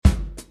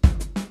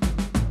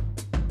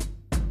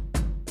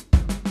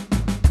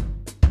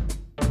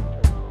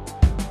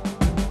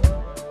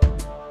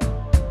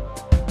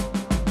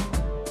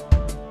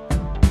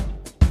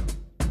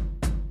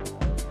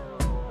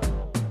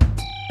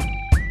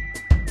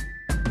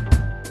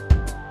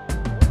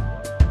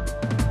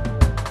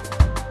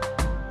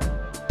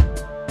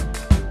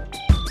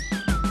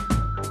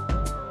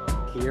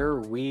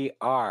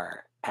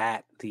are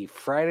at the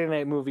Friday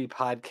Night Movie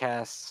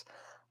Podcast's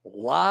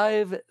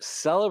live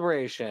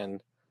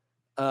celebration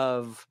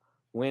of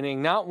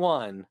winning not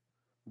one,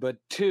 but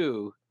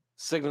 2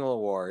 Signal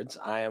Awards.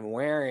 I am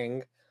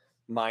wearing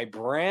my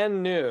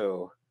brand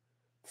new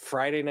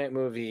Friday Night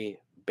Movie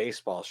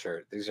baseball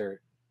shirt. There's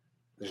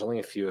only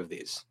a few of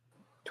these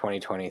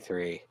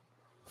 2023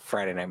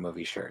 Friday Night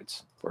Movie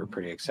shirts. We're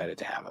pretty excited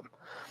to have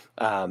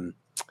them.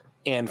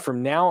 And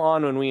from now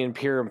on, when we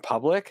appear in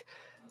public,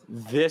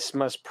 this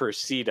must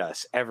precede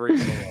us every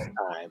single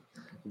time.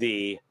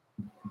 The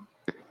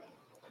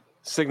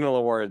Signal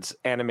Awards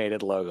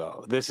animated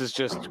logo. This is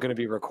just going to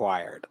be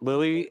required.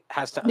 Lily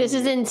has to. This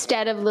is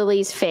instead of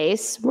Lily's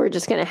face. We're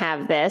just going to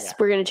have this. Yeah.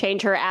 We're going to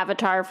change her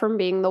avatar from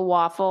being the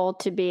waffle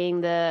to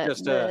being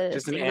just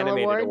an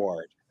animated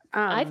award.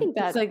 I think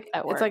that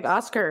it's like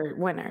Oscar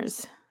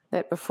winners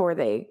that before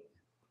they,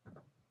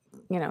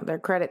 their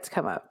credits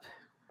come up.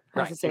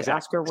 Right, to say exactly.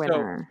 Oscar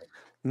winner. So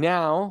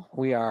now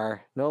we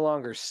are no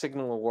longer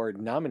Signal Award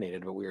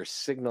nominated, but we are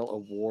Signal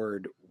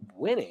Award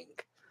winning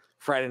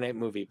Friday Night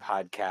Movie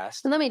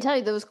Podcast. And let me tell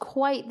you, there was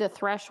quite the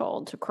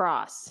threshold to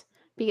cross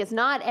because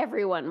not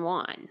everyone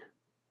won.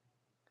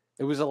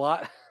 It was a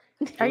lot.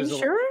 Are you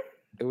sure?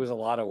 It was a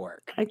lot of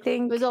work. I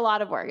think it was a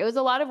lot of work. It was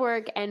a lot of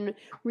work, and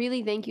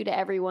really thank you to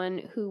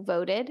everyone who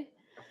voted.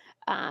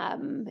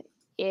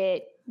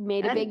 It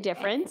made a big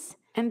difference.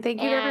 And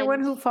thank you to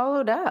everyone who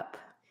followed up.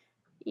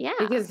 Yeah.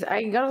 Because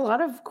I got a lot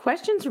of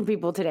questions from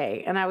people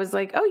today, and I was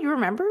like, oh, you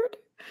remembered?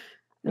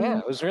 Yeah,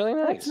 it was really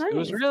nice. It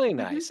was really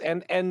nice.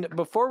 And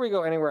before we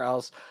go anywhere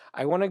else,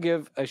 I want to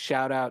give a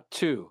shout out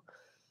to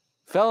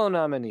fellow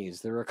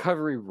nominees, the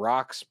Recovery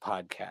Rocks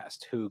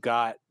podcast, who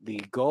got the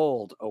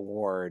Gold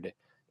Award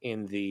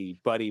in the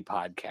Buddy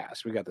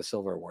podcast. We got the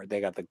Silver Award.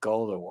 They got the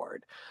Gold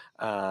Award.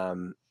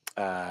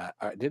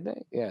 Did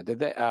they? Yeah, did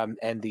they?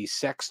 And the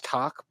Sex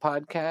Talk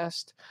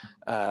podcast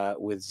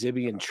with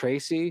Zibby and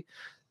Tracy.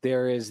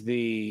 There is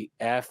the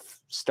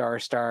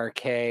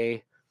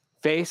F***K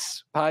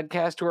Face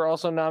podcast who are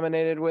also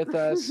nominated with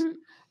us.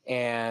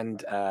 And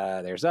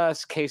there's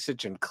us,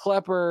 Kasich and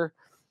Klepper,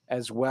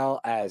 as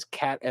well as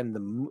Cat and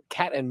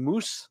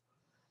Moose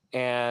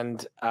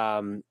and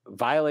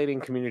Violating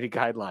Community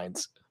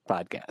Guidelines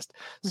podcast.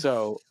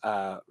 So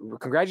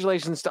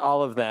congratulations to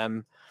all of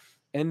them.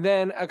 And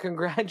then a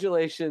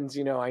congratulations,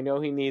 I know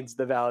he needs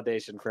the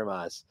validation from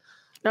us.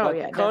 Oh, but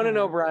yeah. Conan definitely.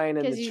 O'Brien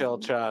and the Chill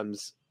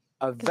Chums.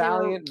 A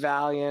valiant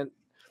effort.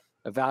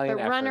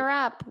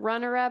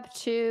 runner up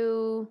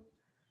to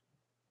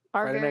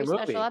our Friday very Night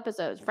special Movie.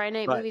 episodes.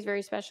 Friday Night Movie is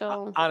very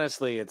special.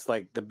 Honestly, it's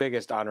like the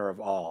biggest honor of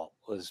all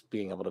was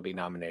being able to be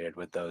nominated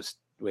with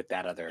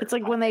that other. It's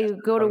like when they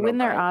go to win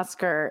their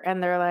Oscar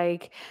and they're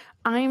like,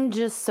 I'm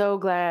just so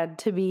glad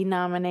to be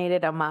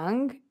nominated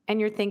among. And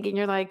you're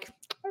like,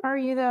 are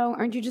you though?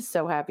 Aren't you just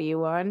so happy you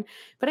won?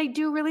 But I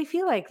do really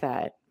feel like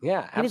that.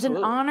 Yeah, absolutely. It is an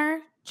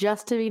honor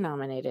just to be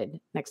nominated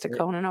next to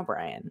Conan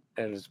O'Brien.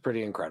 It is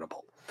pretty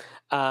incredible.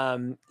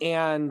 So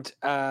it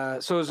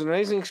was an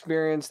amazing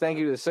experience. Thank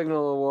you to the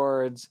Signal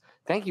Awards.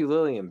 Thank you,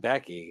 Lily and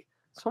Becky.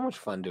 So much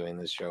fun doing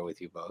this show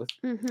with you both.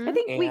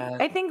 Mm-hmm.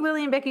 I think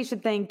Lily and Becky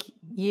should thank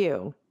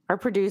you, our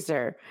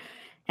producer,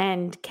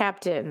 and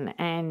captain,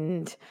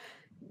 and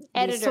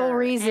editor, sole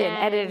reason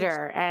and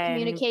editor, and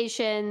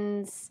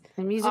communications,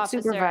 and music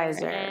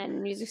supervisor,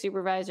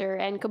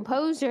 and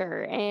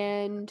composer,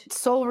 and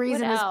sole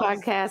reason this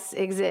podcast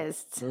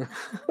exists.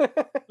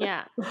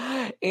 Yeah.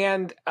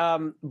 And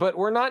but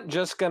we're not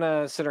just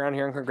gonna sit around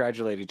here and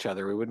congratulate each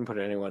other. We wouldn't put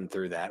anyone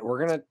through that. We're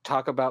gonna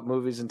talk about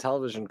movies and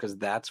television because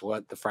that's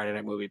what the Friday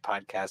Night Movie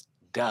Podcast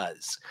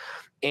does.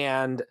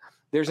 And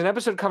there's an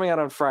episode coming out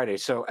on Friday.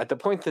 So at the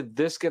point that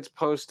this gets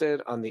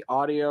posted on the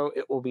audio,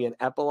 it will be an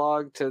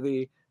epilogue to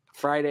the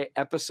Friday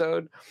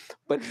episode.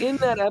 But in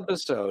that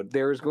episode,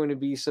 there is going to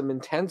be some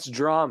intense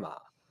drama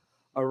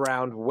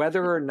around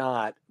whether or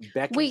not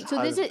Becky's Wait, so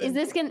husband, is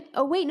this gonna?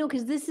 Oh wait, no,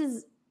 because this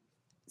is.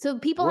 So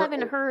people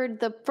haven't heard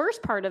the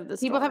first part of the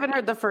story. People haven't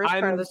heard the first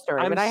part of the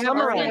story, but I have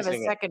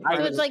a second part.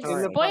 So it's like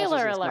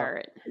spoiler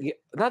alert.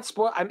 Not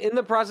spoil. I'm in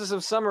the process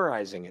of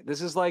summarizing it.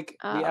 This is like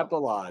the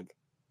epilogue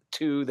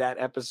to that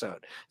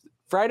episode.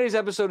 Friday's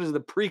episode is the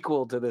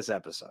prequel to this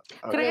episode.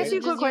 Okay? Can I ask you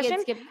a quick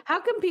question?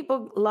 How can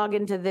people log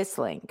into this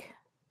link?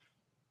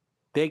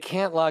 They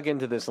can't log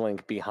into this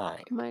link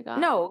behind. Oh my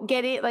God. No,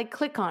 get it, like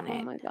click on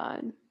it. Oh my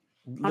God.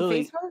 On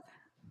Facebook?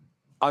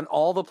 On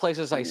all the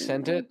places I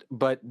sent it,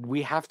 but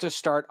we have to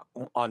start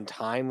on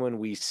time when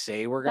we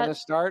say we're going to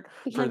start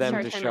for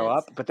them to show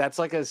up. But that's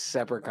like a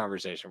separate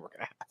conversation we're going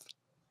to have.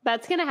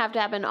 That's going to have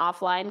to happen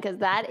offline because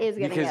that is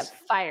going to get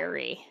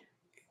fiery.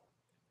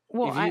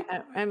 Well,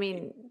 I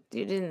mean,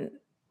 you didn't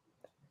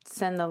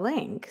send the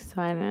link,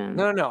 so I don't.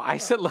 No. I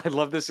said I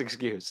love this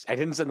excuse. I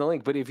didn't send the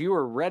link, but if you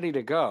were ready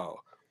to go,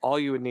 all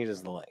you would need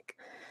is the link.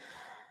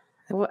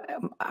 Well,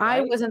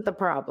 I wasn't the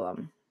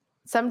problem.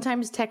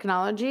 Sometimes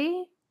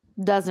technology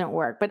doesn't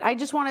work, but I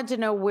just wanted to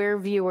know where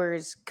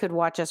viewers could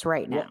watch us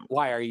right now.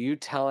 Why are you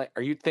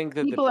think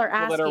that people the are people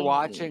asking that are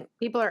watching?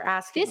 People are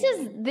asking.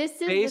 This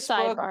is Facebook, the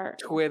sidebar.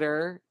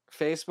 Twitter,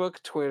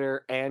 Facebook,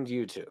 Twitter, and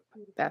YouTube.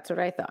 That's what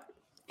I thought.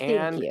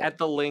 And at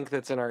the link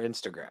that's in our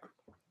Instagram.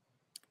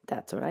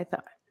 That's what I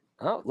thought.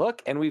 Oh,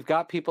 look, and we've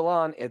got people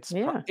on. It's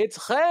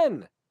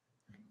Chen.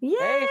 Yay!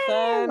 Hey,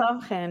 Chen. I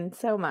love Chen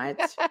so much.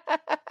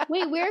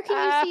 Wait, where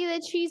can we see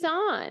that she's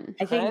on?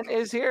 I think Chen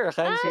is here.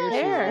 Chen's here.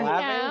 She's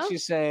laughing.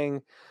 She's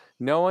saying,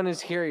 "No one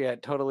is here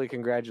yet. Totally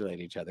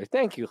congratulate each other."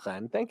 Thank you,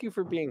 Chen. Thank you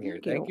for being here.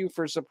 Thank you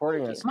for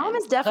supporting us. Mom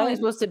is definitely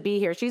supposed to be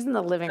here. She's in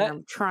the living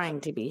room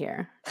trying to be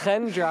here.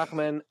 Chen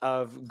Drachman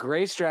of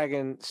Grace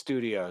Dragon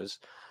Studios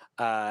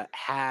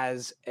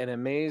has an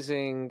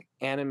amazing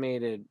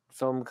animated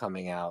film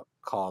coming out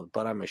called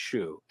But I'm a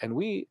Shoe.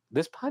 And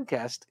this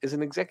podcast is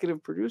an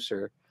executive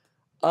producer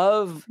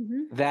of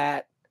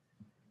that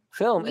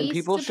film. And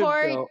people should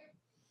go,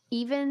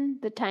 even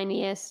the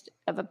tiniest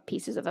of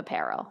pieces of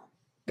apparel.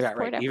 Yeah,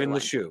 right. Even the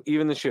shoe.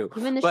 Even the shoe.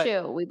 We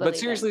believe. But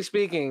seriously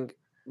speaking,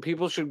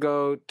 people should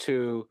go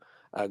to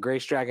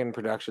Grace Dragon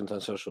Productions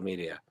on social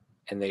media,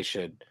 and they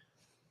should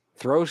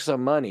throw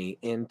some money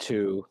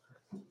into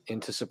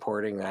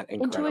supporting that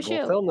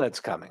incredible film that's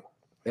coming.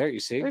 There,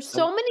 you see. There's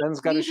so many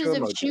uses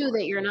of shoe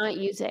that you're not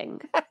using.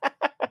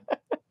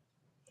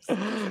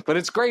 But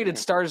it's great. It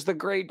stars the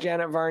great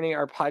Janet Varney,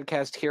 our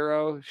podcast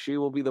hero. She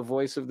will be the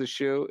voice of the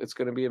shoe. It's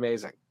going to be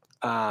amazing.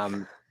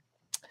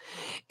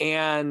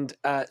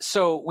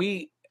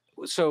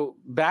 So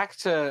back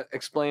to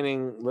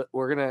explaining,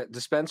 we're going to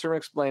dispense from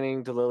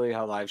explaining to Lily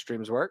how live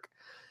streams work.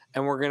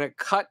 And we're going to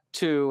cut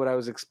to what I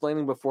was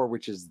explaining before,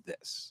 which is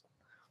this.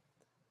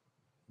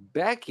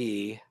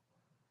 Becky,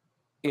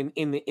 in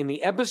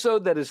the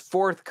episode that is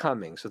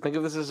forthcoming, so think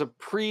of this as a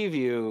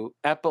preview,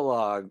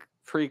 epilogue,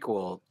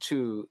 prequel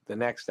to the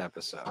next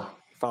episode.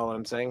 Follow what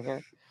I'm saying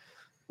here?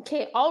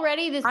 Okay,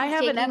 already this is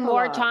taking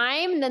more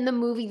time than the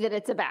movie that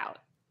it's about.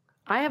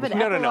 I have an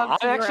No.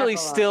 I'm actually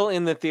still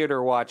in the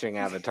theater watching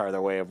Avatar: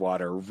 The Way of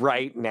Water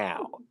right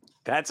now.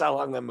 That's how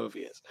long that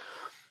movie is.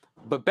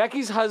 But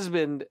Becky's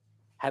husband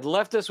had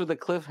left us with a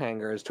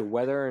cliffhanger as to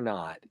whether or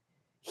not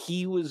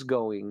he was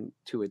going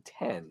to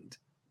attend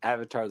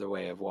Avatar: The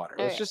Way of Water.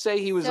 Let's just say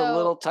he was a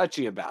little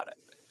touchy about it.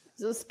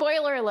 So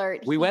spoiler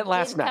alert. We went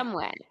last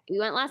night. We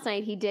went last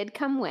night. He did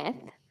come with.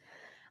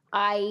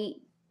 I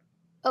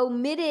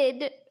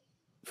omitted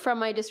from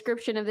my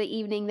description of the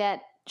evening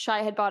that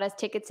Shai had bought us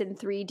tickets in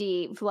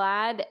 3D.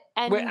 Vlad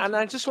and wait, and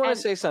I just want to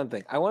say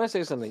something.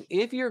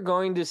 If you're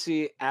going to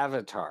see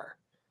Avatar,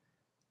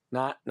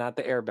 not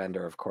the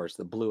Airbender, of course,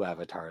 the blue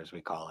Avatar as we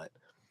call it,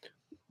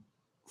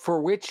 for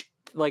which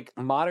like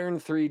modern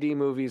 3D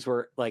movies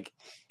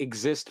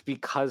exist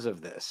because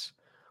of this.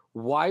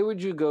 Why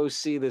would you go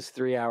see this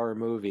 3-hour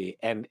movie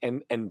and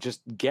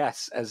just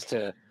guess as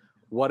to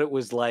what it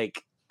was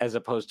like as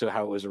opposed to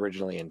how it was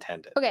originally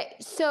intended? Okay,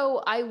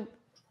 so I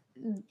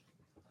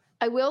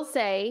will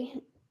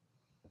say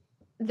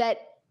that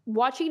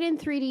watching it in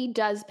 3D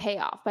does pay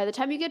off. By the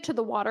time you get to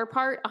the water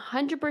part,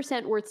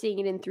 100% worth seeing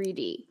it in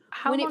 3D.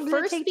 How long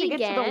does it take to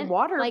get to the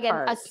water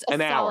part? A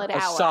solid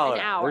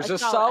hour. There's a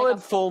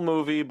solid full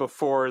movie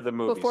before the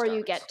movie before starts.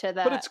 you get to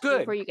the. But it's good.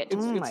 Before you get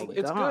to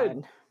it's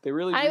good. They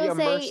really be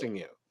immersing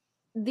you.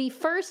 The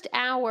first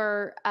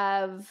hour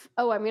of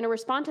I'm going to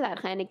respond to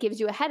that, and it gives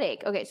you a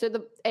headache. Okay, so the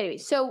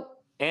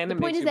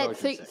point is that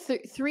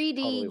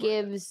 3D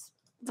gives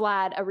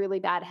Vlad a really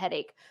bad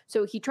headache.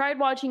 So he tried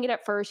watching it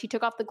at first. He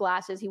took off the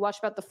glasses. He watched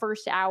about the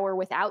first hour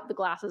without the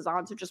glasses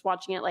on. So just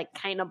watching it like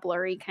kind of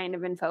blurry, kind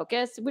of in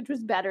focus, which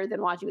was better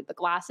than watching with the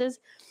glasses.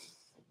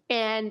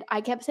 And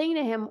I kept saying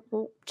to him,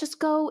 well, just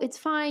go. It's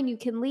fine. You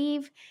can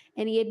leave.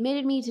 And he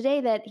admitted me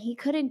today that he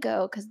couldn't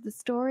go because the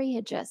story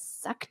had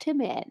just sucked him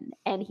in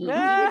and he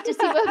needed to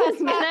see what was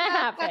going to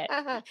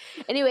happen.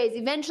 Anyways,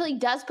 eventually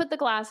does put the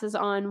glasses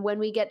on when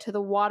we get to the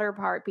water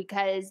part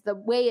because the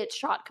way it's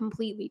shot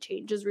completely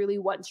changes really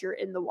once you're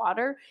in the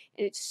water.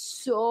 And it's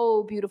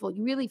so beautiful.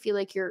 You really feel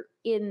like you're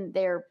in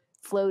there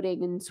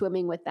floating and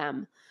swimming with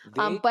them.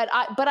 But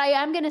I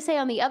am going to say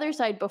on the other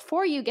side,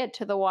 before you get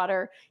to the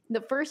water,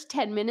 the first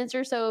 10 minutes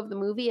or so of the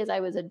movie, as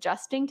I was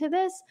adjusting to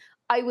this,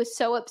 I was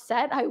so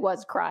upset. I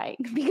was crying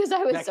because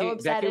I was so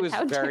upset. Becky was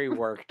very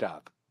worked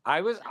up.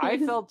 I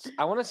felt,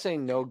 I want to say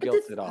no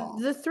guilt at all.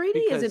 The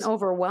 3D isn't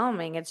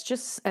overwhelming. It's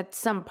just at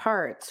some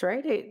parts,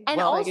 right?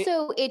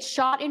 It's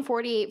shot in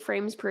 48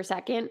 frames per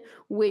second,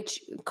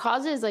 which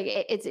causes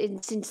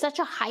it's in such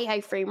a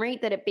high frame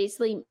rate that it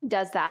basically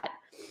does that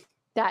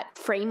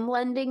frame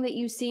blending that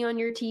you see on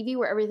your TV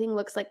where everything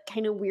looks like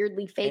kind of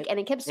weirdly fake. And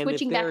it kept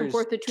switching back and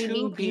forth between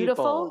being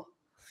beautiful.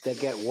 That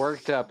get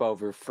worked up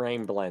over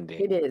frame blending.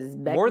 It is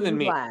Becky more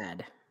than and Vlad.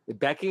 Me.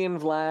 Becky and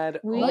Vlad.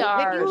 We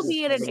will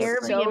be at an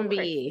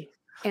Airbnb.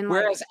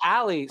 Whereas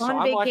Allie,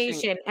 on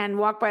vacation and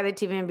walk by the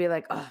TV and be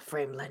like, oh,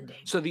 frame blending.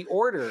 So the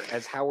order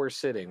as how we're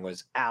sitting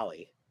was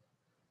Allie,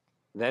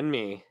 then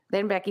me,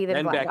 then Becky,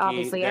 then Vlad. Becky,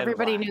 obviously, then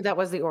everybody Vlad. knew that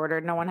was the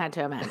order. No one had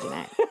to imagine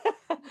it.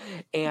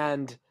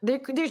 And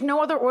there's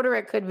no other order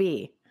it could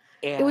be.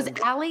 It was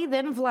Allie,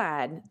 then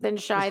Vlad, then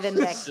Shai, then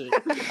Becky.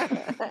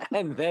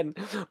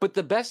 But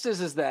the best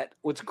is that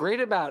what's great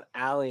about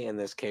Allie in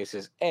this case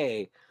is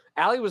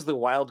Allie was the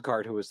wild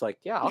card who was like,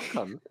 yeah, I'll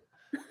come.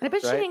 I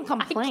bet she didn't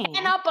complain. I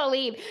cannot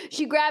believe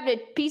she grabbed a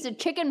piece of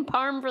chicken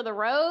parm for the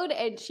road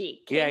and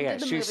she came to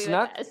the she movie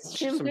snuck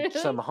with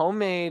us. some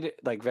homemade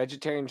like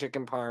vegetarian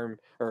chicken parm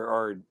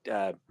or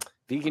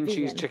vegan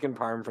cheese chicken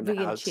parm from the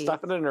house,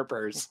 stuff it in her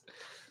purse.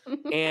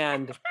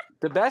 And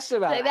the best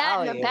about like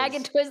that and a bag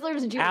of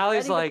Twizzlers and she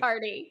was ready to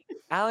party.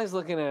 Allie's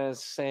looking at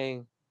us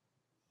saying,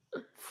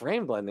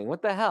 frame blending,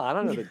 what the hell? I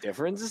don't know the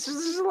difference.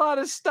 There's a lot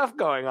of stuff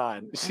going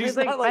on. She's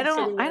like, not like I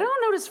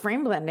don't notice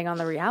frame blending on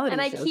the reality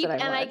shows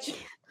that I watch.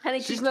 And I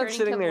keep She's not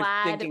sitting there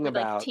thinking with,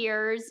 about like,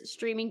 tears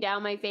streaming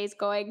down my face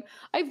going,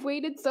 I've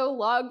waited so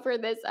long for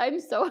this. I'm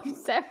so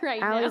upset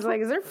now. I was like,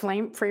 is there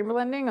frame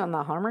blending on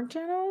the Hallmark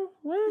Channel?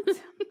 What?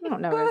 I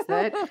don't notice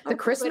that. The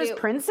Christmas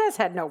Princess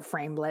had no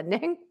frame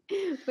blending.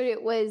 But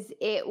it was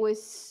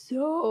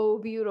so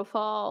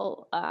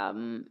beautiful.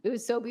 It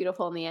was so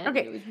beautiful in the end.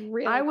 Okay. It was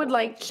really I would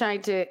like Shai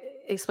to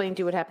explain to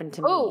you what happened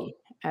to me.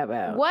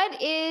 About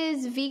what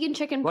is vegan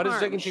chicken parm? What is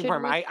vegan chicken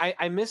parm?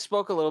 I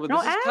misspoke a little bit.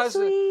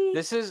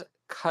 This is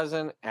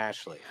cousin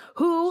Ashley,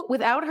 who,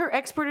 without her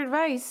expert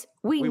advice,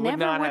 we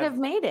never would have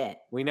made it.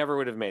 We never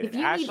would have made it.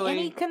 If you need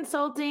any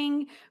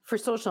consulting for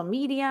social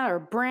media or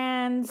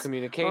brands,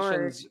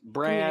 communications,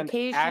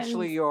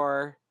 Ashley,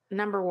 your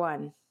number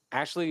one.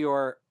 Ashley,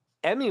 your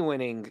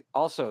Emmy-winning.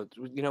 Also,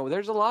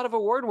 there's a lot of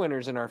award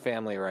winners in our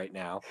family right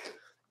now.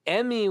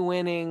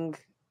 Emmy-winning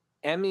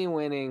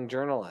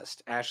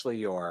journalist Ashley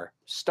Yore,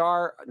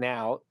 star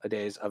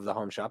nowadays of the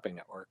Home Shopping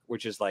Network,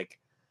 which is like,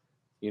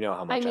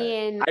 how much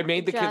I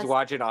made the kids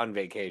watch it on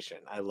vacation.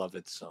 I love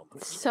it so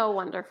much. So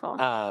wonderful.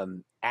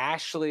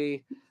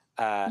 Ashley,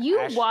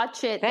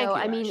 watch it though.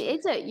 I mean,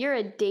 you're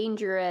a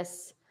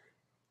dangerous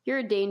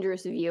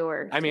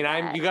viewer. I mean,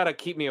 you got to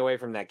keep me away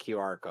from that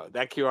QR code.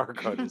 That QR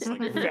code is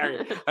like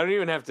I don't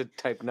even have to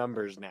type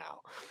numbers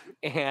now.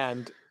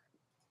 And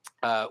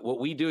what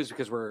we do is,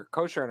 because we're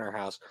kosher in our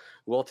house,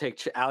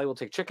 Allie will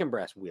take chicken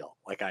breast.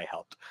 I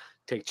helped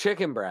take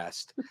chicken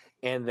breast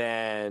and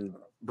then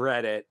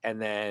bread it,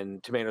 and then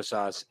tomato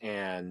sauce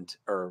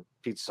or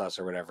pizza sauce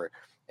or whatever,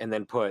 and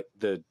then put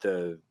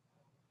the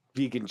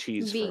vegan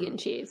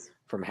cheese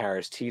from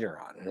Harris Teeter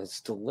on, and it's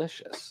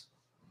delicious.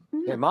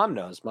 Yeah, Mom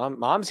knows.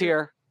 Mom's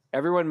here.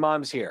 Everyone,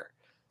 Mom's here.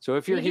 So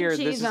if you're here,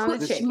 this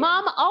is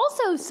Mom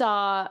also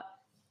saw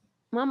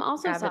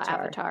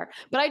Avatar,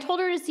 but I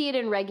told her to see it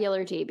in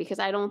regular G because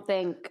I don't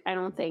think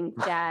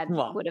Dad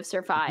would have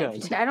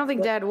survived. No. I don't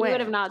think Dad would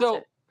have not.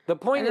 So the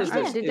point is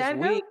this: did Dad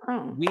go?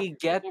 We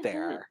get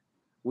there.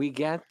 We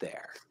get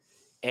there,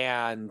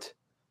 and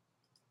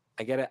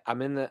I get it.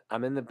 I'm in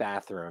the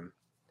bathroom.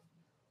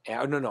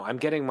 No, I'm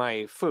getting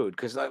my food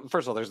because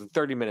first of all, there's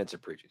 30 minutes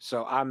of pre-juice.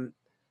 So I'm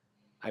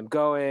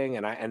going,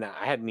 and I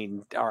hadn't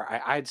eaten, or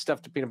I had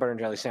stuffed a peanut butter and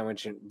jelly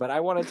sandwich, but I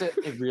wanted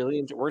to really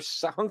enjoy. We're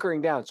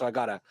hunkering down, so I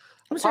got a.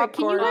 I'm sorry.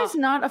 Can you guys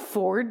not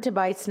afford to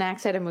buy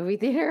snacks at a movie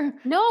theater?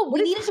 No,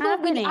 we needed to go.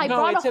 I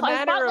bought a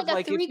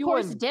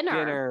 3-course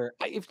dinner.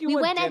 We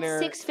went at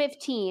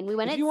 6:15. We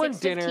went at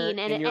 6:15, and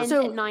it ends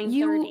at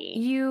 9:30.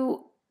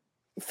 You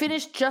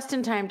finished just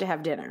in time to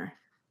have dinner.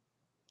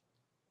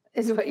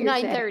 Is what you're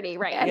 9:30,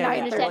 right? Yeah, I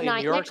finished at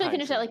 9. Actually,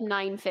 finished at like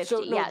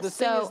 9:50. Yes.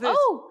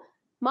 So,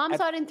 Mom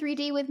saw it in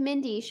 3D with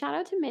Mindy. Shout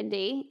out to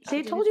Mindy.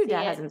 They told you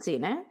Dad hasn't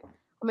seen it.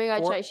 Oh my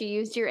God, she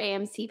used your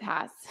AMC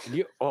pass.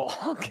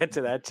 I'll get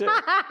to that too.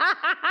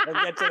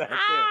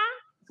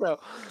 So,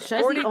 she's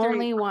the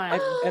only one.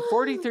 At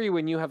 43,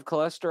 when you have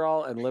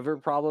cholesterol and liver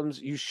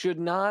problems, you should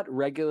not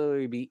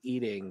regularly be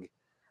eating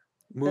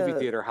movie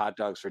theater hot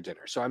dogs for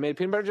dinner. So I made a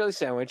peanut butter jelly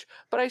sandwich,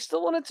 but I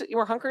still wanted to.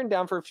 We're hunkering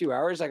down for a few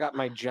hours. I got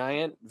my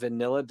giant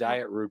vanilla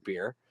diet root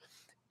beer.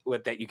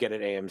 That you get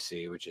at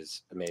AMC, which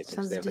is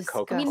amazing. They have the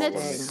Coca-Cola. I mean,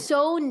 that's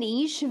so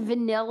niche.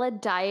 Vanilla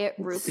diet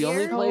root beer. It's the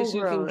only place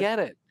you can get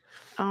it.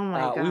 Oh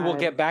my God. We will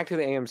get back to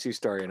the AMC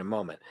story in a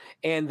moment.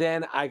 And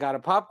then I got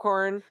a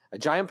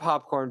giant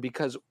popcorn,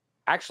 because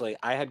actually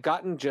I had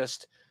gotten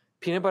just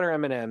peanut butter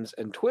M&Ms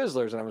and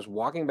Twizzlers, and I was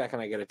walking back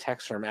and I get a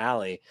text from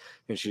Allie,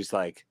 and she's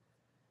like,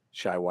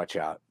 Shai, watch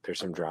out. There's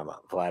some drama.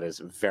 Vlad is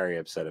very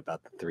upset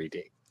about the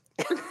 3D.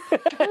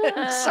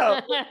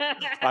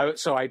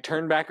 so I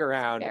turned back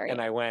around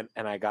and I went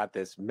and I got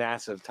this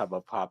massive tub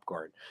of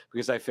popcorn,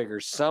 because I figure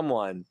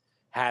someone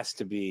has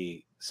to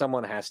be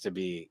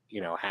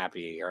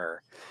happy,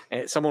 or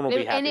someone will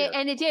be happy.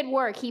 And it did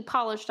work. He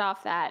polished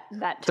off that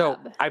tub. So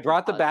I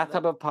brought the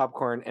bathtub of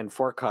popcorn and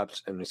 4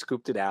 cups, and we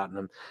scooped it out,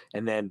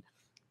 and then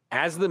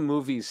as the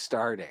movie's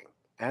starting,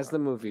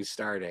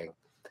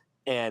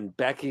 and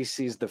Becky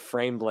sees the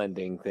frame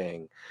blending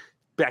thing,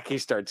 Becky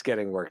starts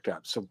getting worked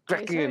up. So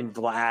Becky and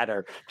Vlad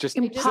are just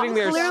sitting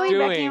there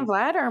stewing. Becky and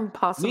Vlad are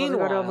impossible to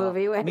go to a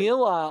movie with.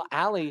 Meanwhile,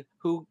 Allie,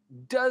 who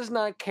does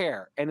not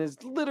care and is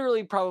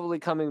literally probably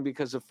coming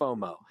because of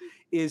FOMO,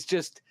 is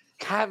just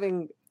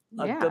having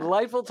a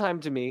delightful time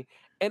to me.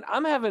 And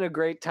I'm having a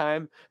great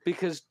time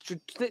because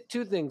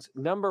two things.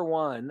 Number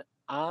one,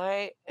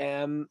 I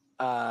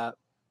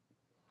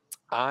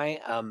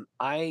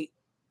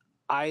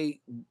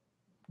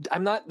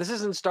This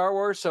isn't Star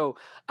Wars, so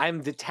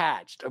I'm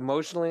detached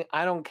emotionally.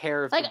 I don't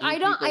care if like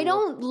I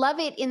don't love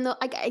it in the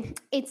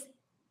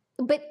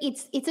but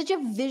it's such a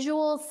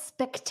visual,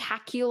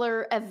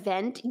 spectacular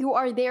event. You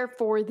are there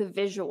for the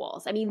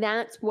visuals. I mean,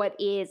 that's what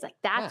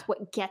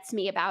what gets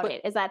me about it,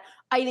 is that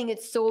I think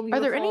it's so beautiful.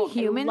 Are there any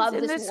humans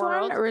in this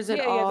world, one, or is it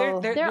all?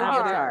 There's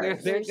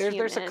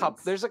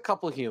a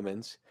couple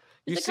humans.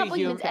 You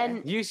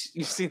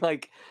see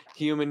like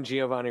human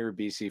Giovanni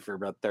Ribisi for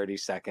about 30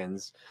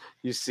 seconds.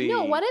 You see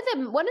one of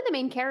the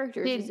main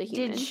characters is a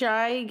human. Did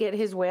Shai get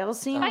his whale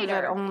scene, or was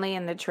that only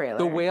in the trailer?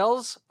 The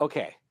whales?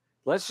 Okay.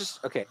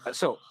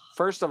 So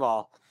first of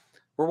all,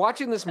 we're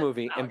watching this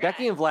movie, and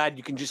Becky and Vlad,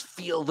 you can just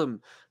feel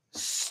them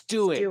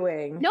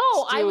stewing. No,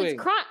 I was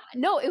crying.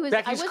 No, it was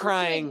Becky's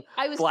crying.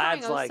 I was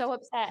Vlad's crying. I was so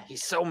upset.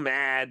 He's so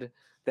mad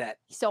that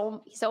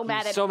so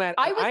mad.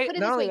 I was put it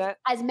this way.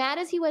 As mad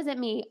as he was at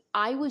me,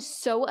 I was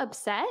so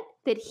upset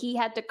that he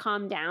had to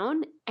calm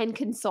down and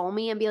console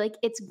me and be like,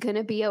 "It's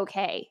gonna be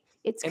okay.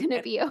 It's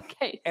gonna be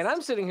okay." And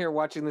I'm sitting here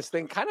watching this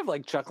thing, kind of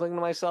like chuckling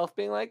to myself,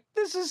 being like,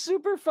 "This is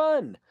super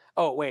fun."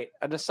 Oh, wait,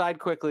 an aside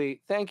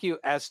quickly. Thank you,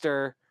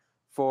 Esther,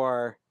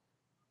 for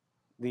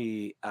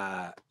the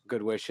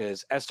good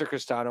wishes. Esther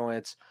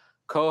Kostanowitz,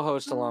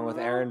 co-host along with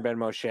Aaron Ben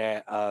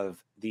Moshe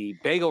of the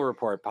Bagel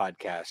Report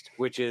podcast,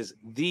 which is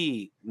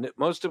the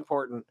most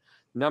important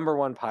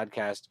 #1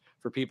 podcast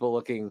for people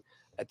looking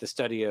at the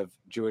study of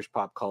Jewish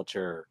pop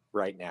culture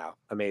right now.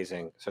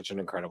 Amazing. Such an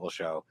incredible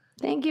show.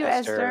 Thank you,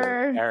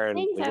 Esther. Aaron,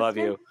 Thanks, we Esther. love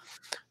you.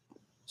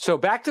 So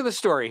back to the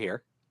story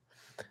here.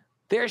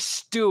 They're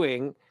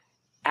stewing.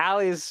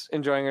 Allie's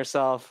enjoying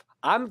herself.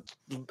 I'm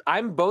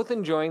both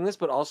enjoying this,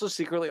 but also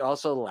secretly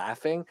also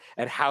laughing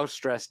at how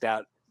stressed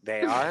out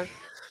they are,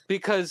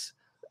 because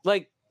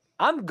like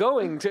I'm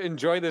going to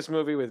enjoy this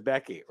movie with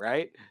Becky,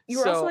 right? You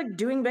were also like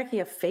doing Becky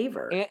a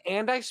favor,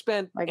 and I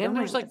spent and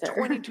there's like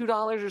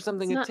 $22 or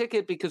something a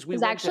ticket because we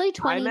went actually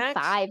to IMAX.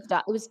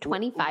 $25. It was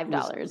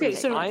 $25. Okay,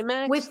 so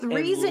IMAX with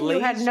reason you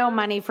had no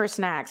money for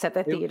snacks at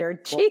the theater.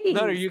 Jeez.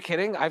 No, are you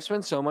kidding? I've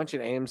spent so much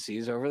at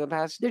AMC's over the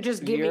past. They're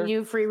just giving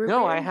you free root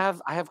No, beer? I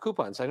have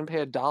coupons. I didn't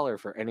pay $1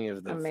 for any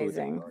of the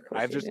Amazing. food.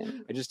 I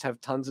just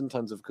have tons and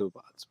tons of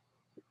coupons.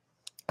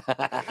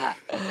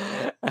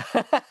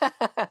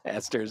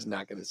 Esther's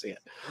not going to see it.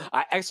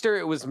 Esther,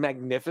 it was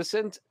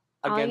magnificent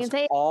against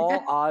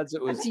all odds.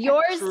 It was it's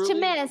yours to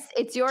miss.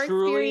 It's your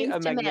truly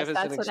experience a to miss.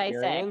 That's what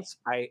experience.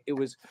 I say. It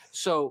was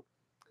so.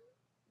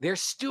 They're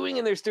stewing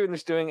and they're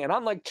stewing, and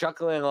I'm like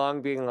chuckling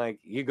along, being like,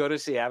 "You go to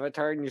see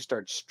Avatar and you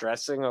start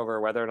stressing over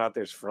whether or not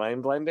there's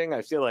flame blending."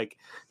 I feel like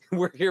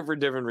we're here for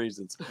different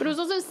reasons. But it was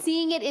also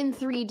seeing it in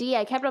 3D.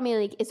 I kept on being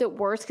like, "Is it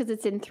worse because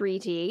it's in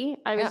 3D?"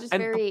 I was just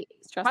very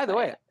stressed. By the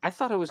way, I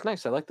thought it was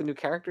nice. I like the new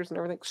characters and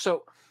everything.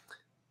 So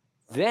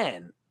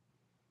then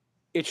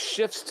it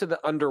shifts to the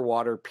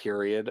underwater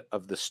period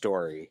of the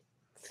story,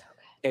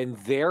 and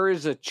there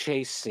is a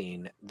chase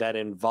scene that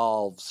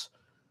involves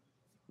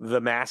the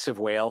massive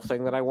whale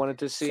thing that I wanted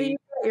to see. So you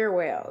got your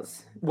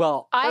whales.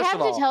 Well, I have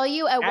to tell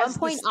you, at one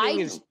point, I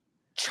is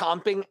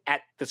chomping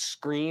at the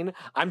screen.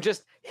 I'm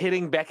just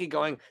hitting Becky,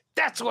 going,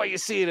 "That's why you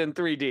see it in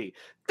 3D.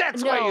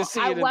 That's why you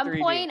see it in 3D." At one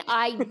point,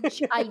 I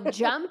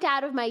jumped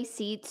out of my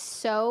seat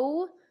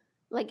so.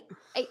 Like,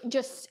 I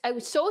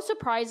was so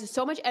surprised,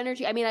 so much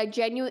energy. I mean, I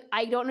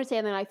don't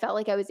understand that. I felt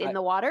like I was in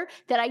the water,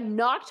 that I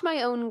knocked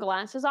my own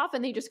glasses off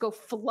and they just go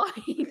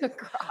flying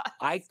across.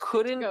 I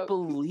couldn't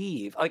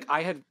believe, like,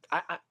 I'm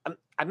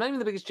not even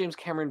the biggest James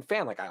Cameron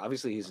fan. Like,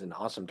 obviously he's an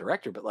awesome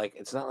director, but like,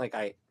 it's not like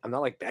I'm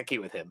not like Becky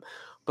with him,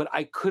 but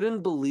I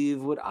couldn't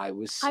believe what I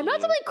was seeing. I'm not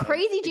some like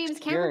crazy James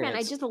Cameron fan.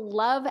 I just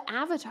love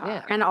Avatar.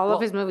 Yeah. And all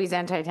of his movies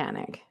and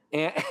Titanic.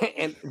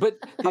 But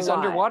these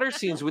underwater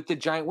scenes with the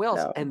giant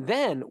whales, and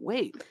then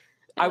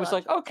I was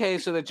like, okay,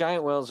 so the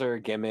giant whales are a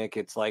gimmick.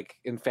 It's like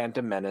in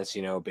Phantom Menace,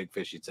 big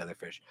fish eats other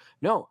fish.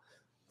 No,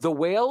 the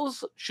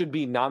whales should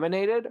be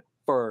nominated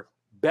for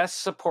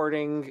best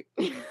supporting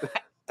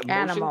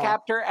motion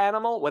capture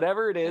animal,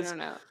 whatever it is. I don't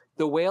know.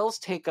 The whales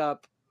take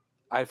up,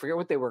 I forget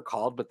what they were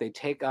called, but they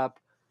take up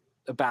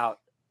about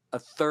a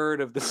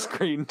third of the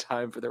screen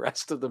time for the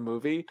rest of the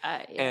movie.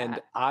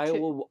 And I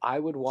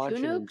would watch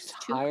an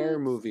entire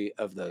movie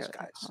of those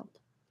guys.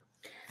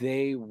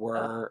 They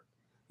were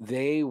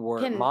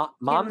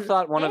Mom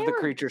thought one of the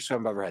creatures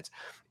swam above her heads.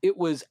 It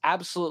was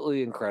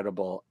absolutely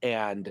incredible.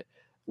 And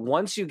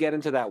once you get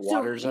into that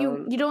water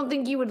zone, you don't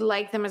think you would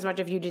like them as much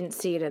if you didn't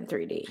see it in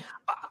 3D?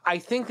 I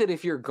think that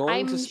if you're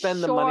going to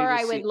spend the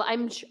money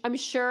I'm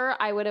sure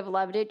I would have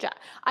loved it.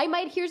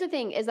 Here's the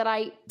thing is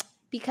that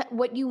because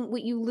what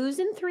you lose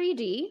in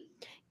 3D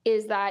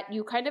is that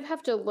you kind of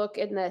have to look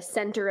in the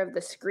center of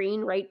the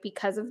screen, right?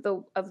 Because of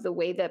the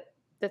way that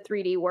the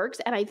 3D works.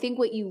 And I think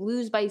what you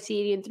lose by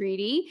seeing it in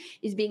 3D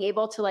is being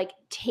able to like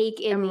take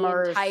in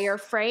the entire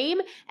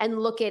frame and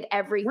look at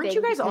everything. Weren't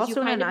you guys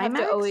also in an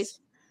IMAX?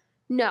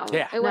 No,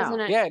 it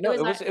wasn't.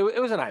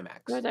 It was an IMAX.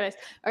 It was IMAX.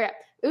 Okay,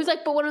 it was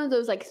like, but one of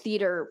those like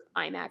theater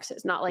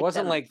IMAXs, not like it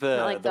wasn't like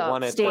the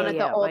one at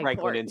the old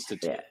Franklin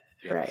Institute.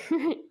 Right.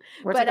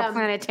 Where it's like a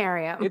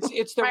planetarium.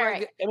 It's the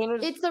right. I mean,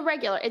 it's the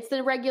regular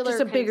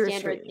just a bigger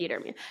standard screen.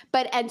 Theater.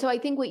 And so I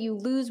think what you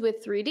lose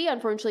with 3D,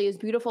 unfortunately, as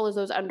beautiful as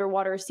those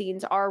underwater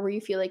scenes are, where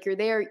you feel like you're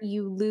there,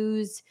 you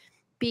lose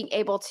being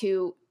able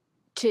to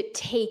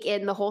take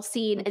in the whole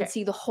scene and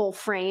see the whole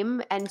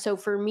frame. And so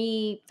for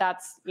me,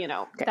 that's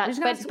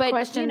that's but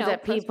questions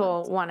that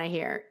people want to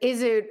hear.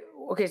 Is it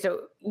okay?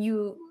 So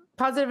you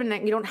positive and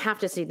negative, you don't have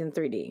to see it in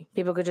 3D.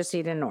 People could just see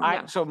it in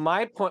normal. So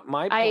my point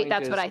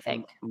that's is, what I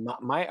think.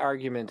 My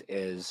argument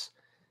is,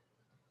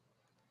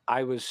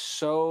 I was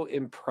so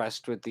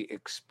impressed with the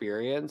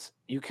experience.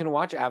 You can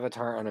watch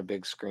Avatar on a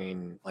big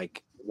screen,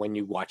 like when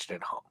you watched it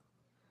at home,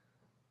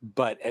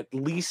 but at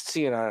least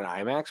see it on an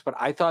IMAX. But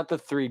I thought the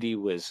 3D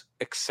was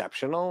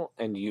exceptional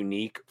and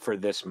unique for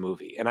this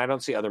movie, and I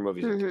don't see other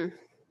movies.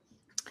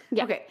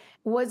 Yeah. Okay.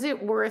 Was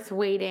it worth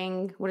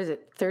waiting? What is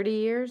it? 30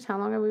 years? How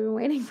long have we been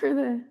waiting for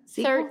the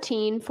sequel?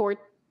 14.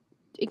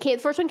 The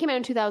first one came out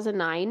in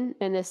 2009,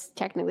 and this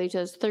technically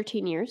just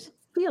 13 years.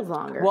 Feels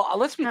longer. Well,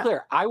 let's be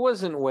clear. I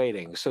wasn't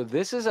waiting, so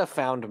this is a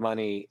found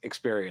money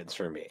experience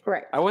for me.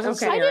 Right. I wasn't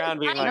sitting around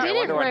being like, I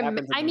wonder what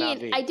happens in the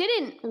Navi. I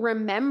didn't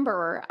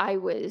remember I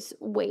was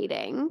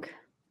waiting,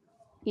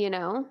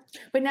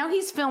 But now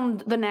he's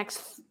filmed the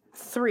next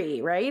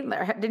 3, right?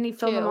 Didn't he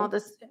film them all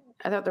this?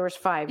 I thought there was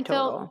 5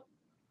 total.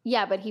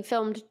 Yeah, but he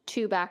filmed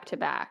 2 back to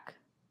back.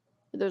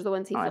 Those are the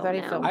ones he filmed. I thought he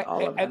filmed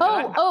all of them.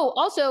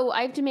 Also,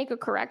 I have to make a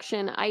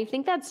correction. I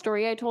think that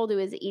story I told you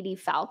is Edie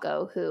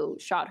Falco, who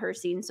shot her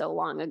scene so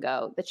long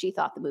ago that she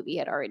thought the movie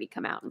had already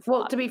come out. And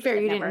well, to be fair,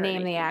 you didn't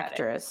name the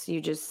actress.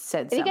 You just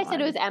said I think I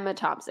said it was Emma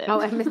Thompson. Oh,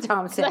 Emma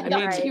Thompson.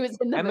 She was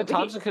in the Emma movie.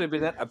 Thompson could have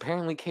been that.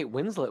 Apparently, Kate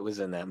Winslet was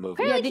in that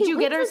movie. Yeah, did you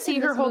get her see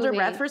her hold her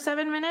breath for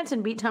 7 minutes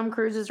and beat Tom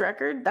Cruise's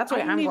record? That's why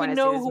I'm going to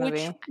see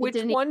this movie.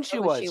 Which one she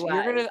was.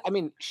 You're gonna. I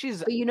mean,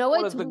 she's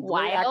one of the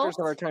great actors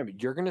of our time.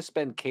 You're gonna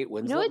spend Kate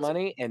Winslet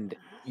money and.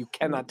 You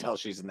cannot tell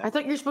she's in that. I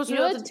thought you're supposed to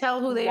be able to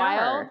tell who they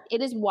are.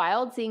 It is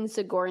wild seeing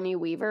Sigourney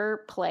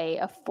Weaver play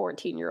a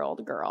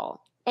 14-year-old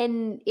girl,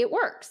 and it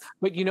works.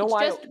 But you know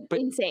why? Just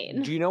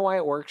insane. Do you know why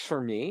it works for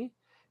me?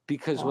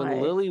 Because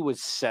when Lily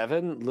was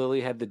 7,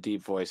 Lily had the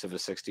deep voice of a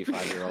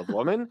 65-year-old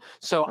woman.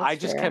 So I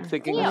just kept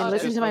thinking,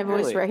 listen to my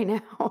voice right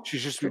now.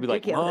 She's just gonna be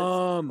like,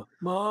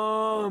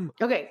 Mom.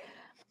 Okay,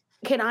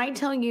 can I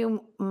tell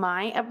you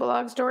my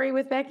epilogue story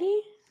with Becky?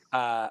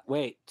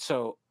 Wait.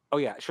 So. Oh,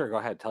 yeah, sure. Go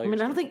ahead. Tell you. I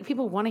don't think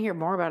people want to hear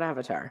more about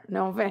Avatar.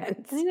 No offense. I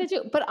think they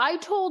do. But I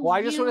told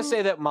I just want to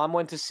say that Mom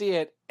went to see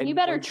it. And you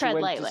better tread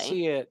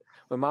lightly.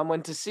 When Mom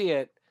went to see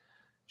it,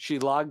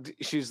 she's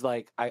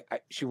like,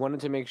 she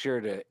wanted to make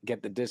sure to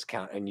get the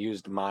discount and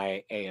used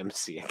my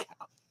AMC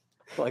account.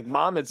 Like,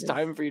 Mom, it's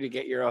time for you to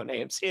get your own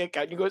AMC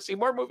account. You go see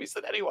more movies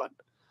than anyone.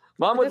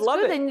 Mom would love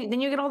it. Then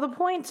you get all the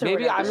points.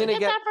 Maybe I'm going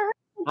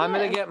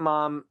to get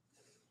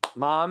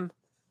Mom,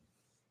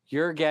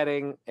 you're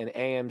getting an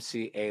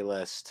AMC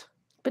A-list.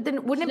 But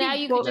then wouldn't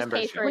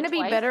it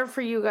be better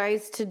for you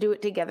guys to do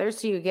it together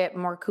so you get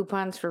more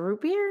coupons for root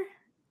beer?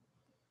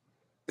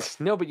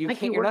 No, but you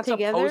can't. You're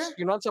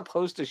not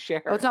supposed to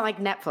share. Oh, it's not like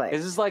Netflix.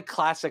 This is like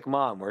classic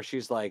Mom, where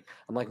she's like,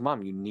 I'm like,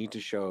 Mom, you need to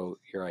show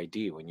your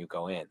ID when you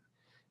go in.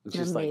 And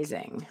she's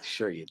amazing. Like,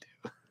 sure you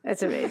do.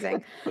 That's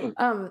amazing.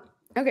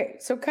 Okay,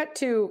 so cut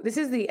to this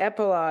is the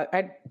epilogue.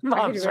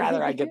 Mom's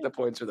rather I get the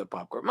points for the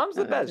popcorn. Mom's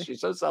the best. She's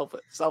so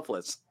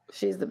selfless.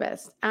 She's the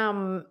best.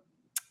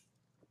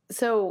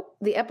 So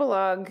the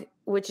epilogue,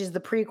 which is the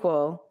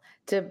prequel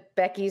to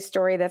Becky's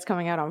story that's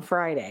coming out on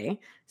Friday.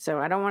 So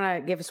I don't want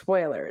to give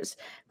spoilers,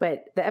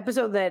 but the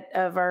episode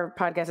of our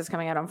podcast is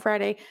coming out on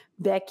Friday.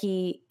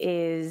 Becky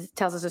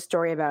tells us a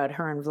story about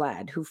her and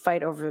Vlad who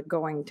fight over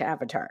going to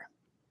Avatar.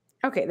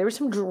 Okay, there was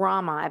some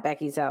drama at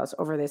Becky's house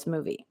over this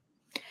movie.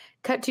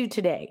 Cut to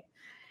today.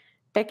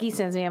 Becky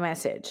sends me a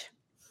message.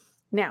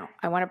 Now,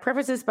 I want to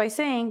preface this by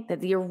saying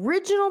that the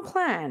original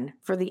plan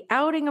for the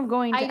outing of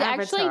going to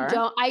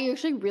Avatar... I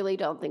actually really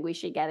don't think we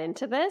should get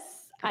into this.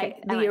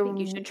 Okay, I think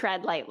you should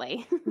tread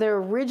lightly. The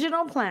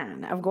original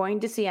plan of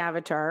going to see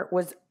Avatar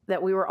was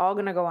that we were all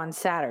going to go on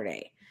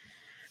Saturday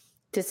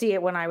to see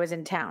it when I was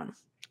in town.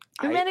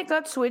 And then it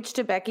got switched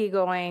to Becky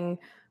going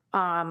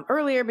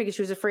earlier because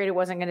she was afraid it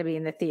wasn't going to be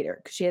in the theater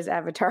because she has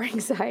Avatar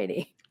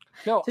anxiety.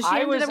 No, so she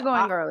ended up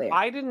going earlier.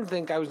 I didn't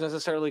think I was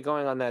necessarily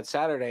going on that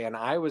Saturday, and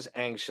I was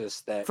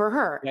anxious that for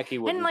her Becky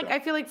would. And I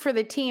feel like for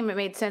the team, it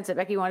made sense that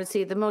Becky wanted to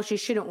see it the most. She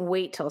shouldn't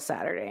wait till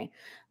Saturday,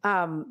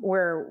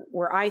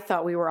 where I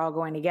thought we were all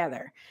going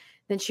together.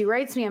 Then she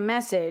writes me a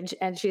message,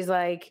 and she's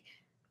like,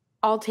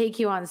 "I'll take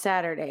you on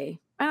Saturday."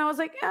 And I was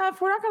like,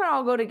 if we're not going to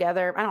all go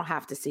together, I don't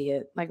have to see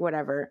it, like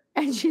whatever.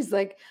 And she's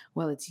like,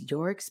 "Well, it's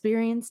your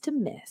experience to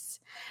miss."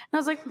 And I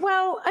was like,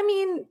 "Well, I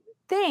mean."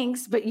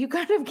 Thanks, but you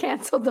kind of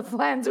canceled the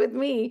plans with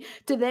me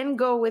to then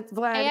go with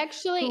Vlad,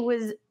 who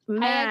was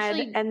mad,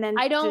 and then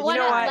I don't want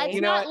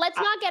to. Let's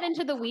not get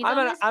into the weeds. I'm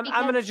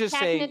going to just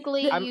say.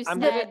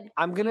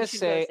 I'm going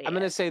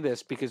to say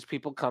this because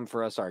people come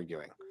for us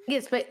arguing.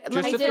 Yes, but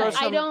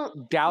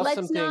douse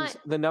some things.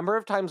 The number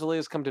of times Lily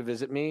has come to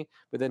visit me,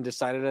 but then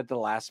decided at the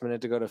last minute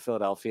to go to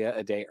Philadelphia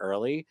a day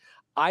early.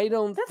 I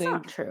don't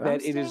think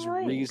that it is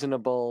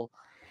reasonable.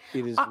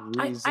 It is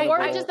reasonable.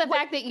 Or just the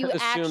fact that you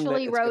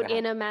actually wrote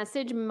in a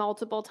message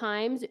multiple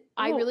times.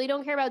 I really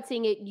don't care about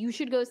seeing it. You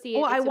should go see it.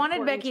 Well, I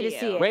wanted Becky to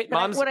see it. Wait,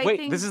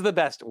 this is the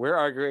best. We're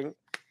arguing.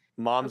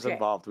 Mom's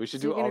involved. We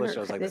should do all the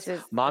shows like this.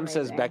 Mom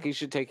says Becky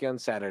should take you on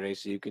Saturday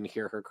so you can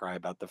hear her cry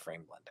about the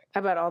frame blending.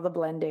 About all the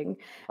blending.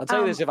 I'll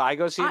tell you this: if I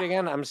go see it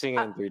again, I'm seeing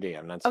it in 3D.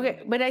 I'm not.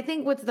 Okay, but I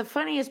think what's the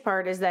funniest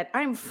part is that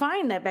I'm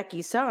fine that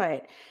Becky saw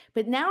it,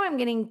 but now I'm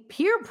getting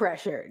peer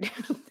pressured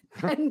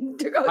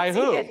to go by see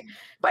who? it.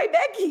 By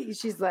Becky.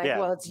 She's like,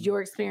 "Well, it's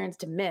your experience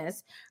to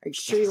miss. Are you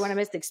sure you want to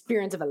miss the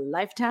experience of a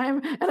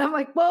lifetime?" And I'm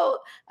like,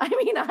 "Well, I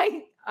mean,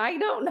 I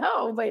don't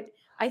know, but."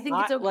 I think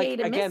it's okay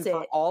to miss it.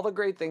 For all the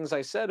great things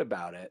I said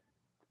about it.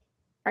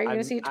 Are you going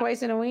to see it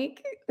twice in a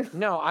week?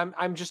 No,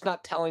 I'm just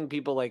not telling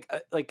people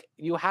like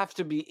you have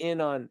to be in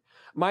on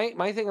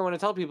my thing. I want to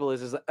tell people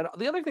is that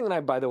the other thing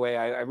that by the way,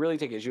 I really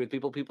take issue with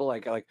people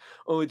like,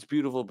 oh, it's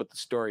beautiful, but the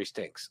story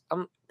stinks.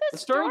 The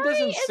story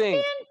doesn't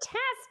stink.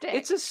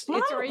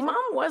 Fantastic. Mom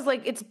was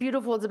like, it's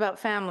beautiful. It's about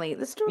family.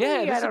 The story,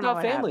 it's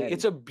about family.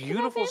 It's a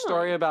beautiful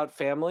story about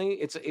family.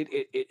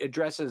 It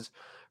addresses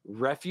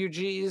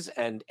refugees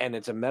and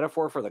it's a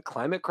metaphor for the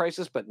climate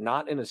crisis, but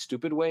not in a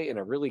stupid way, in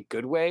a really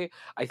good way.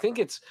 I think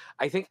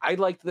I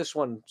liked this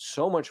one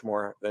so much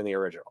more than the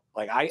original.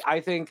 Like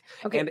I think,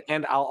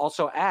 and I'll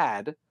also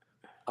add,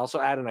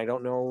 and I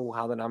don't know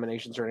how the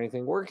nominations or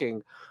anything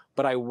working,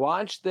 but I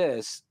watched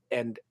this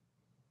and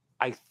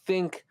I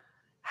think,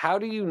 how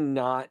do you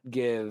not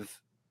give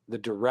the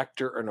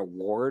director an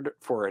award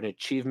for an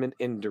achievement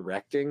in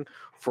directing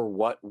for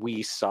what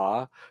we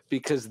saw?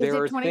 Because there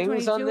are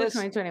things on this.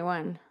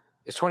 2021.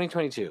 It's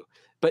 2022.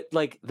 But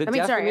like the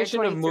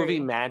definition of movie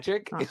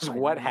magic is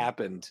what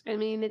happened. I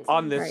mean, it's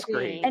on this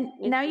screen. And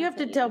now you have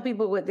to tell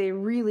people what they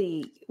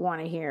really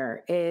want to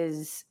hear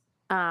is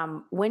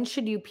when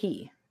should you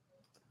pee?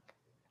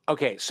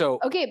 Okay, so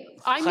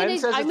I'm going to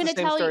tell you the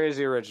same story as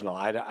the original.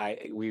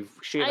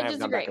 She and I have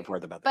gone back and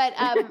forth about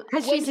that. But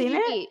has she seen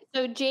it?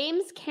 So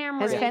James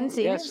Cameron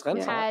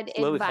had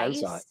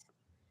advice.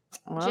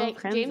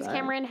 James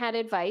Cameron had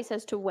advice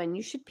as to when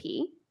you should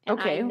pee.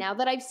 And now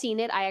that I've seen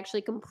it, I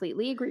actually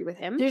completely agree with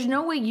him. There's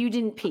no way you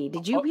didn't pee.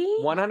 Did you pee?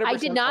 100%. I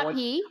did not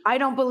pee. I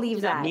don't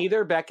believe that.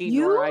 Neither Becky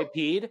nor I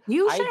peed.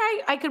 You said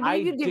I could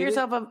believe you'd give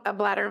yourself a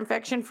bladder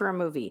infection for a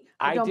movie.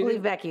 I don't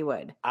believe Becky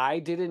would. I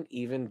didn't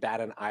even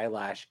bat an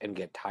eyelash and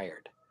get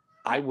tired.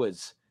 I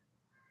was...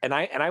 And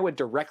I went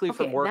directly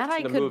from work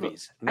to the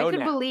movies. I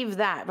could believe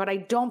that, but I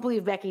don't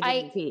believe Becky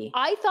didn't pee.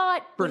 I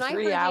thought for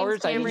 3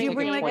 hours, did you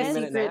bring like a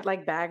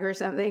secret bag or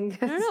something?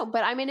 No,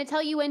 but I'm going to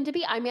tell you when to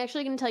pee. I'm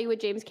actually going to tell you what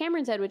James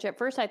Cameron said, which at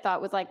first I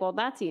thought was like, well,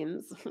 that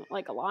seems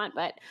like a lot,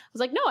 but I was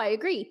like, no, I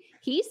agree.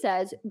 He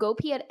says, go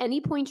pee at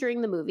any point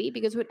during the movie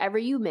because whatever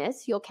you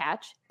miss, you'll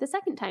catch the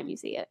second time you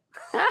see it.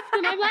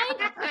 And I'm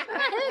like,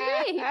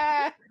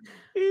 I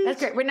agree. That's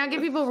great. We're not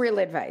giving people real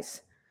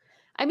advice.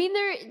 I mean,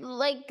 they're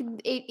like,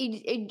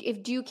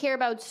 if do you care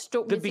about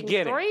the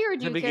beginning story or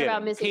do you care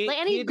about missing?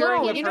 You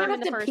don't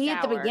have to pee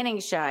at the beginning,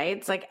 Shy.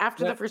 It's like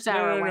after the first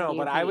hour. No.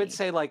 But I would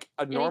say like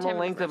a normal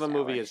length of a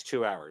movie is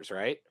 2 hours,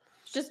 right?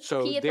 Just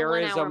so pee at there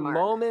the is a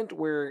moment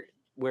where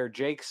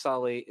Jake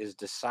Sully is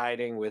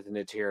deciding with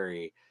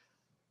Neytiri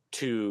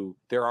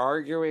they're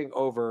arguing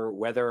over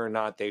whether or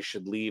not they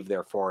should leave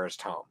their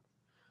forest home.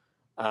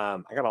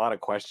 I got a lot of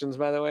questions,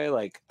 by the way,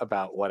 like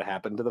about what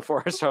happened to the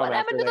forest home. What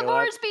happened to the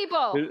forest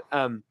people?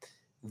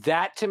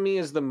 That to me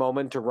is the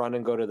moment to run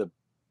and go to the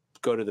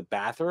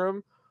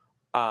bathroom,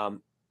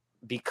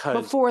 because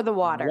before the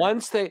water.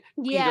 Once they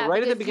either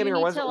right at the beginning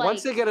or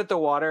once they get at the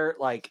water,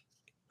 like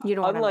you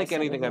don't unlike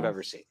anything I've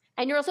ever seen.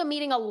 And you're also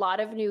meeting a lot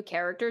of new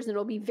characters, and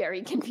it'll be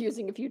very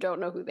confusing if you don't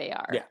know who they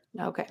are. Yeah.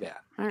 Okay. Yeah.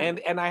 Right.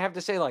 And I have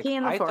to say, like,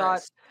 I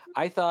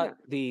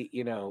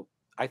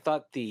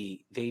thought they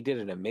did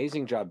an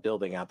amazing job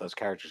building out those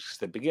characters. Because at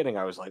the beginning,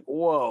 I was like,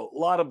 whoa, a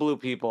lot of blue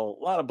people,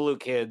 a lot of blue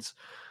kids.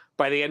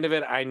 By the end of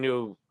it, I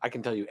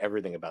can tell you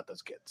everything about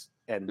those kids.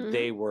 And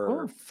they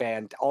were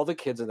all the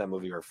kids in that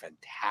movie were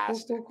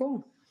fantastic.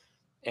 Cool.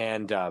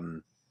 And I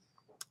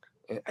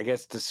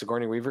guess does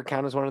Sigourney Weaver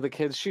count as one of the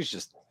kids? She's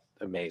just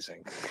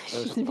amazing.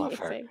 I just love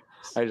her.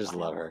 I just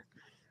love her.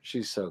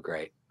 She's so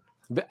great.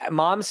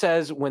 Mom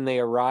says when they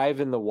arrive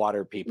in the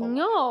water people.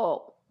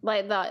 No.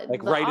 Like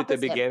right at the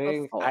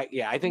beginning. I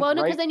think. Well,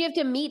 no, because then you have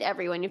to meet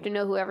everyone. You have to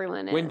know who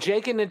everyone is. When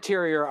Jake and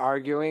Neytiri are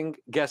arguing,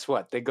 guess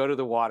what? They go to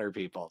the water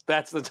people.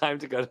 That's the time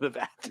to go to the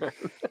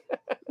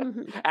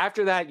bathroom.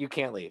 After that, you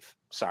can't leave.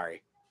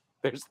 Sorry.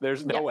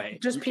 There's no way.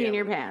 Just pee in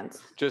your pants.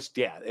 Just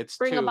it's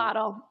bring a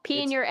bottle.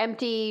 Pee in your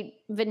empty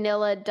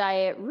vanilla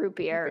diet root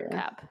beer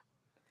cup.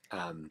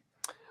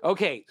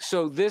 Okay,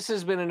 so this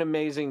has been an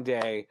amazing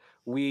day.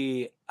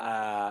 We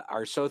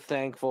are so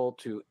thankful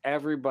to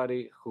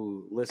everybody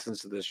who listens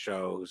to this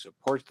show, who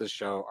supports the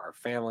show, our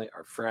family,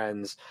 our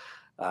friends.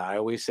 I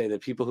always say the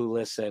people who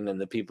listen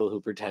and the people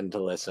who pretend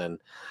to listen.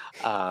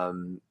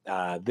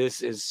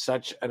 This is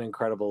such an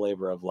incredible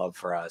labor of love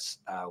for us.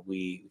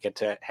 We get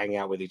to hang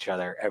out with each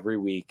other every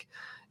week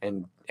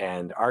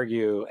and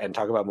argue and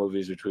talk about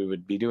movies, which we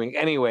would be doing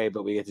anyway,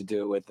 but we get to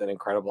do it with an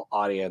incredible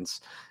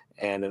audience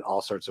and in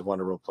all sorts of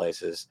wonderful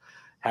places.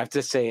 Have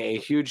to say a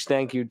huge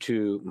thank you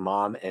to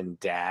Mom and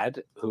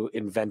Dad, who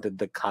invented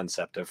the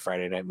concept of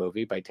Friday Night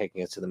Movie by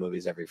taking us to the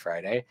movies every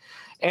Friday.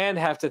 And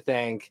have to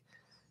thank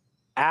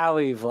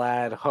Ali,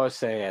 Vlad,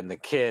 Jose, and the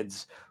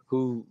kids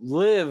who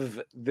live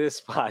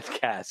this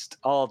podcast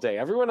all day.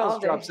 Everyone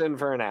else drops in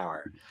for an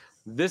hour.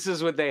 This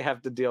is what they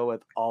have to deal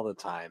with all the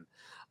time.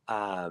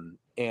 I'm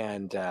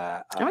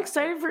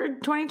excited for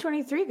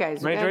 2023, guys.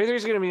 2023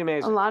 is going to be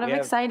amazing. A lot of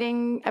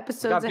exciting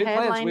episodes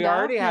ahead. Lined we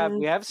already up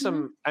we have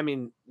some. I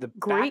mean, the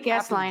great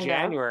guests lined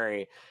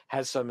January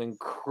has some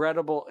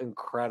incredible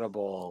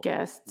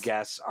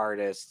guest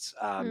artists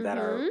that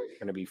are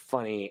going to be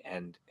funny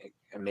and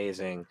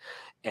amazing.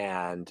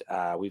 And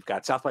we've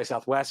got South by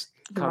Southwest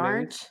coming.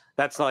 March.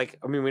 That's like,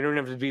 I mean, we don't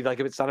have to be like,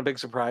 if it's not a big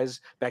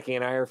surprise, Becky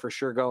and I are for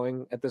sure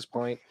going at this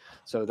point.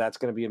 So that's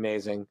going to be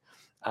amazing.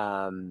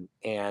 And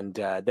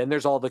then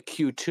there's all the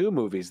Q2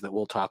 movies that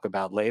we'll talk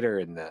about later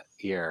in the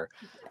year.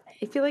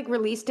 I feel like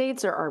release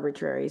dates are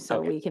arbitrary, so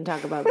we can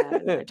talk about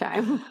that another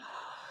time.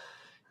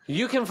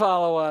 You can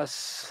follow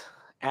us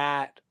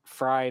at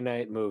Fry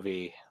Night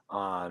Movie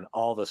on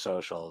all the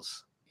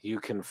socials. You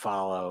can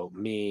follow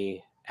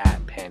me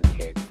at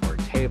Pancake for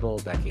Table,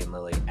 Becky and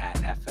Lily at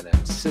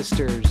FNM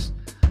Sisters.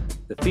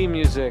 The theme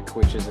music,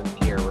 which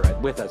isn't here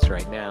with us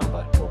right now,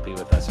 but will be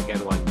with us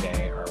again one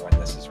day, or when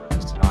this is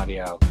released in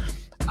audio,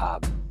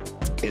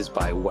 is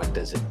by What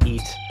Does It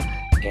Eat?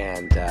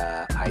 And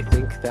I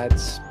think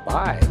that's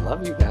bye.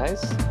 Love you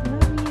guys.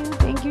 Love you.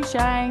 Thank you,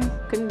 Shy.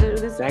 Couldn't do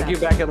this. Thank you,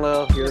 Beck and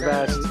Lil. You're the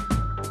best.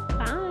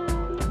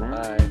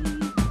 Bye. Bye.